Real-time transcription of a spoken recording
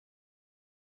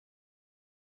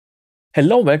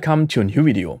Hello, welcome to a new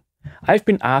video. I've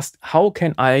been asked how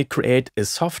can I create a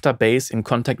softer bass in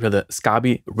Kontakt with a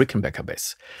Scabi Rickenbacker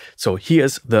Bass. So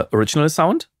here's the original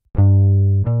sound.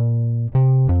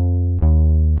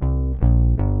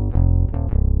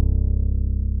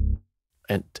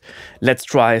 And let's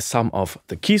try some of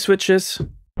the key switches.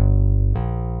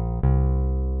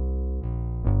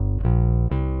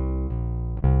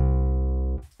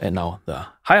 And now the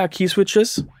higher key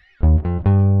switches.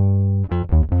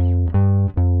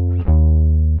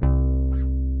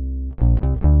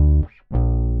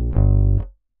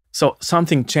 So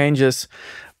something changes,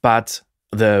 but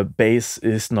the bass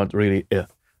is not really a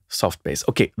soft bass.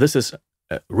 Okay, this is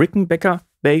a Rickenbacker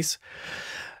bass,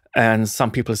 and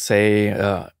some people say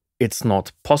it's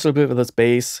not possible with this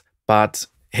bass, but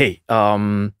hey,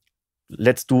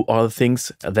 let's do all the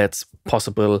things that's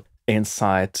possible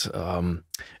inside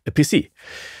a PC.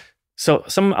 So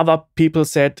some other people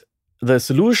said the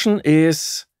solution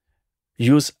is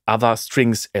use other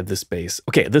strings at this bass.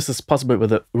 Okay, this is possible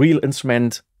with a real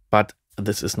instrument, but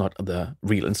this is not the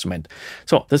real instrument.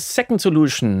 So the second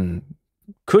solution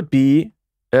could be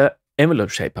an envelope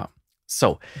shaper.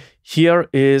 So here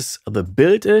is the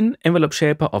built-in envelope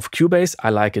shaper of Cubase. I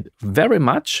like it very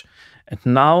much. And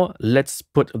now let's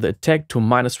put the attack to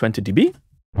 -20 dB.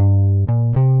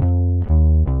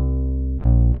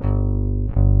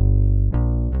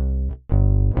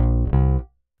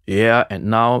 Yeah, and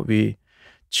now we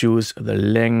choose the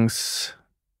length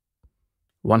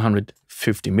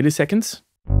 150 milliseconds.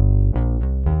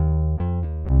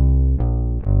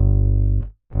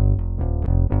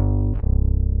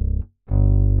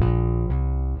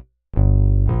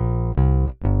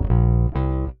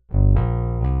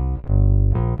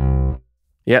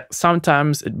 Yeah,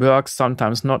 sometimes it works,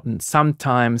 sometimes not, and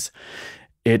sometimes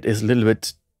it is a little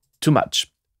bit too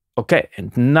much. Okay,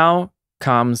 and now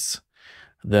comes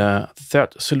the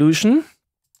third solution.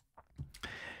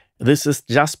 This is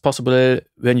just possible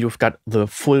when you've got the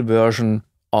full version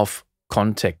of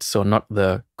Kontakt, so not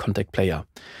the Kontakt player.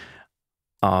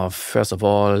 First of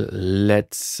all,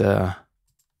 let's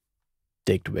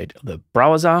deactivate the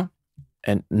browser.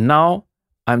 And now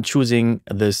I'm choosing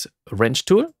this wrench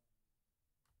tool.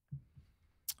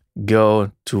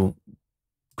 Go to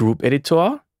Group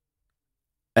Editor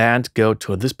and go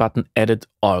to this button, Edit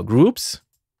All Groups.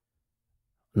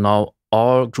 Now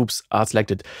all groups are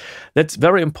selected. That's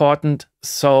very important.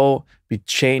 So we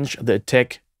change the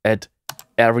attack at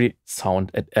every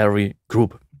sound, at every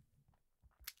group.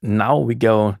 Now we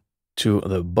go to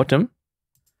the bottom,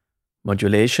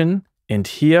 modulation, and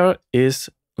here is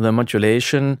the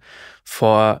modulation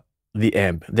for the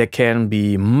amp. There can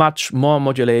be much more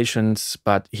modulations,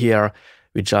 but here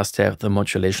we just have the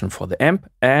modulation for the amp,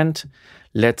 and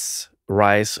let's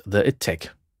raise the attack.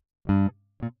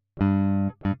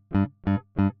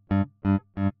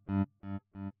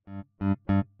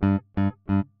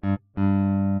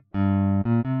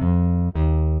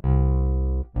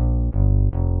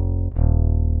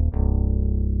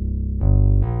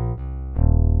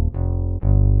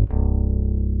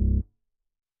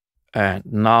 And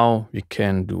now we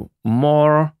can do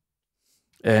more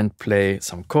and play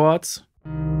some chords.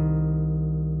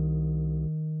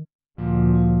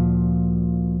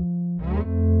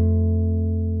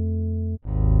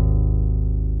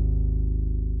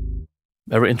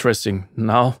 Very interesting.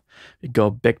 Now we go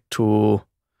back to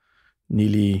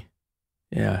nearly,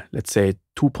 let's say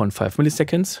 2.5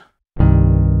 milliseconds.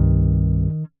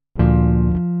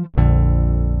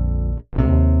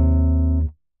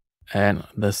 And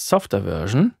the softer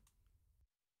version,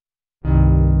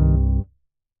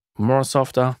 more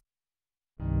softer.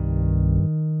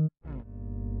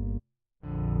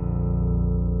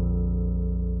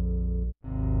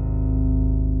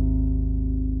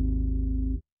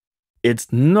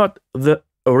 It's not the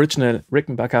original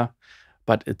Rickenbacker,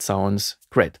 but it sounds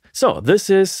great. So this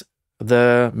is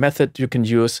the method you can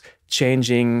use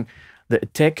changing the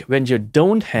attack when you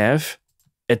don't have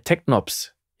attack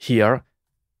knobs here.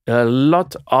 A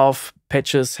lot of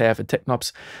patches have attack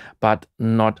knobs, but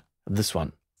not this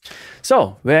one.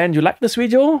 So when you like this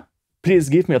video, please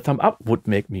give me a thumb up, would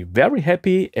make me very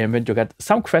happy. And when you got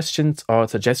some questions or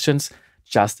suggestions,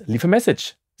 just leave a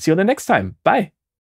message. See you the next time. Bye.